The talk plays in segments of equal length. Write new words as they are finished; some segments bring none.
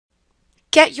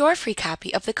Get your free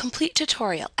copy of the complete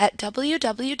tutorial at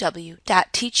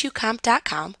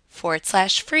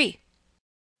www.teachucomp.com/free.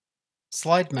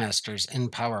 Slide masters in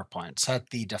PowerPoint set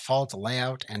the default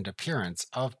layout and appearance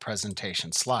of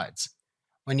presentation slides.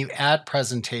 When you add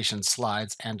presentation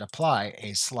slides and apply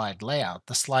a slide layout,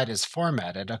 the slide is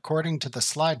formatted according to the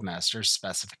slide master's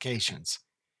specifications.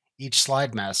 Each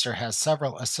slide master has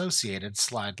several associated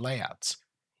slide layouts.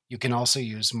 You can also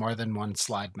use more than one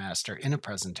slide master in a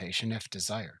presentation if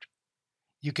desired.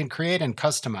 You can create and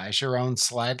customize your own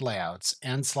slide layouts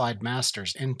and slide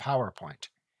masters in PowerPoint.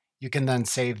 You can then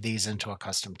save these into a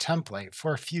custom template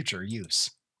for future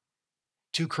use.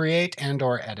 To create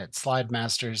and/or edit slide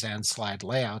masters and slide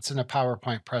layouts in a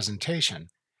PowerPoint presentation,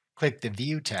 click the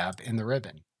View tab in the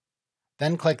ribbon.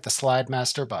 Then click the Slide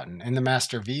Master button in the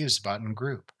Master Views button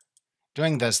group.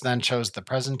 Doing this then shows the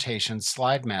presentation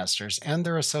slide masters and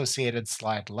their associated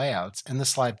slide layouts in the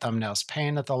slide thumbnails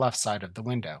pane at the left side of the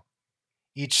window.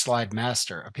 Each slide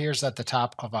master appears at the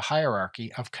top of a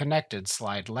hierarchy of connected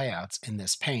slide layouts in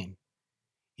this pane.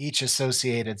 Each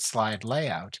associated slide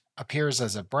layout appears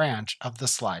as a branch of the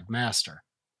slide master.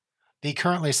 The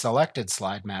currently selected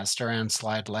slide master and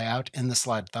slide layout in the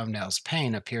slide thumbnails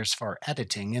pane appears for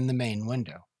editing in the main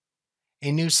window.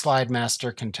 A new slide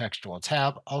master contextual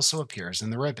tab also appears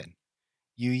in the ribbon.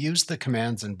 You use the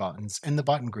commands and buttons in the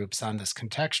button groups on this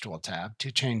contextual tab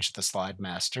to change the slide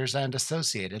masters and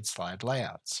associated slide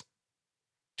layouts.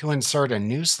 To insert a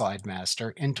new slide master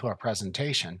into a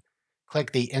presentation,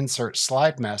 click the Insert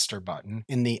Slide Master button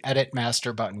in the Edit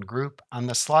Master button group on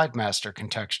the Slide Master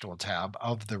contextual tab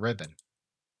of the ribbon.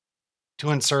 To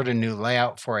insert a new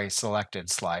layout for a selected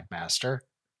slide master,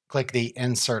 click the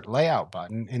Insert Layout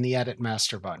button in the Edit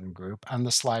Master button group on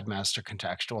the Slide Master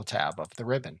contextual tab of the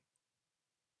ribbon.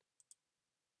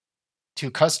 To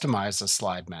customize a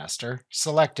slide master,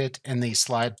 select it in the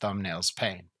Slide Thumbnails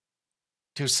pane.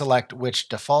 To select which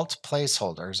default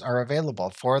placeholders are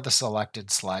available for the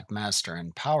selected slide master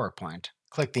in PowerPoint,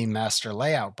 click the Master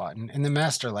Layout button in the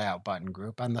Master Layout button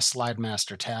group on the Slide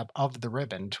Master tab of the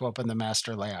ribbon to open the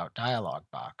Master Layout dialog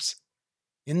box.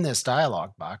 In this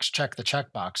dialog box, check the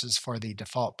checkboxes for the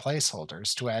default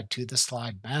placeholders to add to the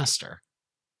slide master,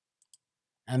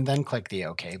 and then click the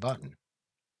OK button.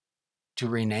 To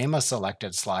rename a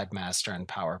selected slide master in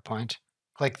PowerPoint,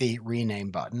 click the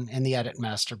Rename button in the Edit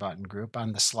Master button group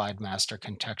on the Slide Master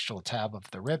contextual tab of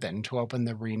the ribbon to open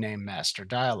the Rename Master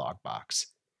dialog box.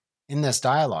 In this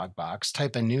dialog box,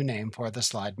 type a new name for the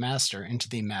slide master into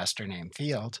the Master Name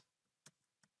field,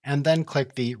 and then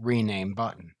click the Rename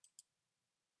button.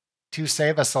 To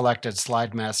save a selected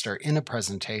slide master in a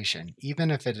presentation, even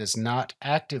if it is not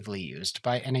actively used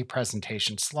by any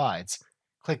presentation slides,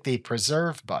 click the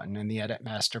Preserve button in the Edit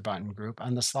Master button group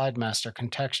on the Slide Master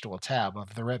contextual tab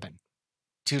of the ribbon.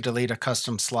 To delete a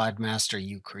custom slide master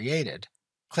you created,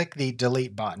 click the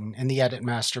Delete button in the Edit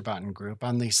Master button group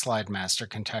on the Slide Master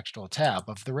contextual tab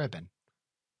of the ribbon.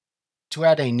 To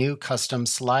add a new custom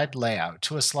slide layout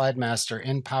to a slide master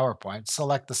in PowerPoint,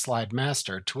 select the slide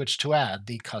master to which to add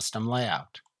the custom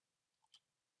layout.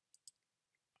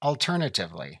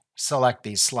 Alternatively, select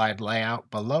the slide layout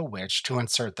below which to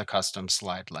insert the custom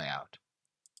slide layout.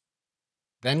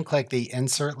 Then click the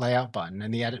Insert Layout button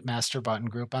in the Edit Master button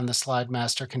group on the Slide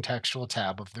Master contextual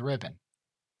tab of the ribbon.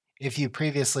 If you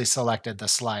previously selected the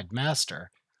slide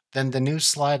master, then the new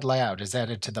slide layout is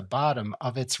added to the bottom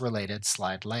of its related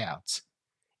slide layouts.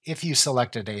 If you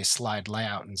selected a slide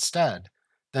layout instead,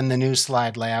 then the new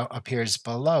slide layout appears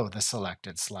below the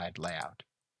selected slide layout.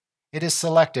 It is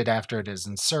selected after it is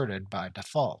inserted by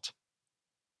default.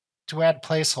 To add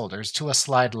placeholders to a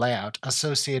slide layout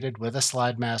associated with a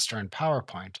slide master in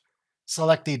PowerPoint,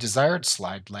 select the desired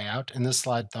slide layout in the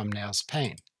Slide Thumbnails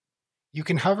pane. You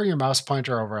can hover your mouse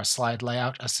pointer over a slide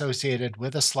layout associated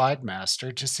with a slide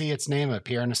master to see its name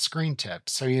appear in a screen tip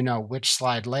so you know which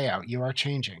slide layout you are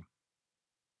changing.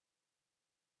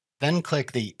 Then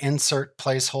click the Insert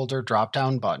Placeholder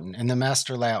drop-down button in the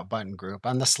Master Layout button group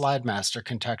on the Slide Master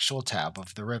contextual tab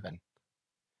of the ribbon.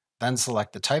 Then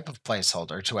select the type of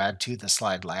placeholder to add to the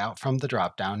slide layout from the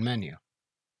drop-down menu.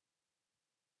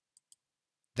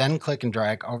 Then click and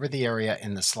drag over the area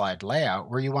in the slide layout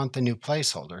where you want the new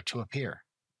placeholder to appear.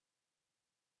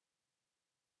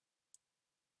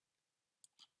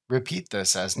 Repeat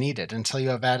this as needed until you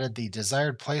have added the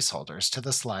desired placeholders to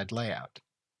the slide layout.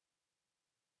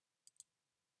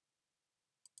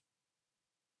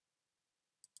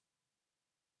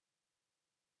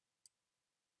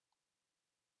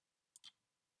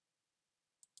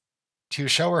 To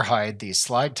show or hide the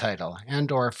slide title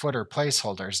and/or footer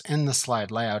placeholders in the slide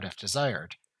layout if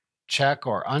desired, check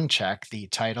or uncheck the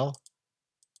title,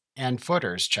 and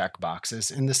Footers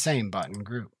checkboxes in the same button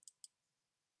group.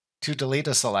 To delete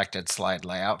a selected slide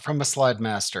layout from a slide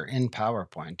master in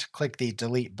PowerPoint, click the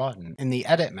Delete button in the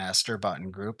Edit Master button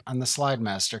group on the Slide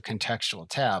Master contextual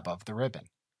tab of the ribbon.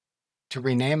 To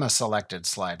rename a selected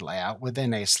slide layout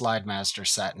within a Slide Master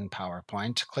set in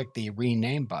PowerPoint, click the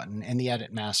Rename button in the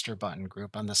Edit Master button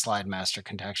group on the Slide Master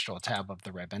contextual tab of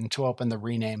the ribbon to open the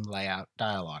Rename Layout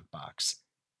dialog box.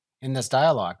 In this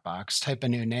dialog box, type a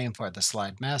new name for the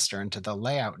Slide Master into the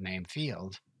Layout Name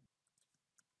field,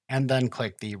 and then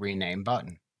click the Rename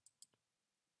button.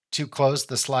 To close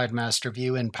the Slide Master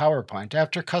view in PowerPoint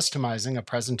after customizing a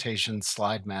presentation's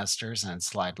slide masters and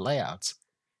slide layouts,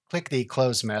 click the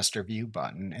Close Master View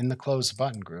button in the Close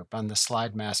button group on the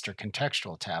Slide Master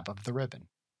contextual tab of the ribbon.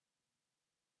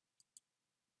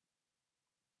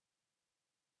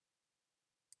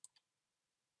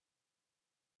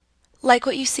 Like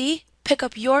what you see? Pick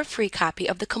up your free copy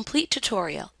of the complete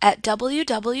tutorial at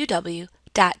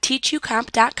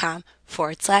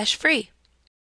www.teachucomp.com/free.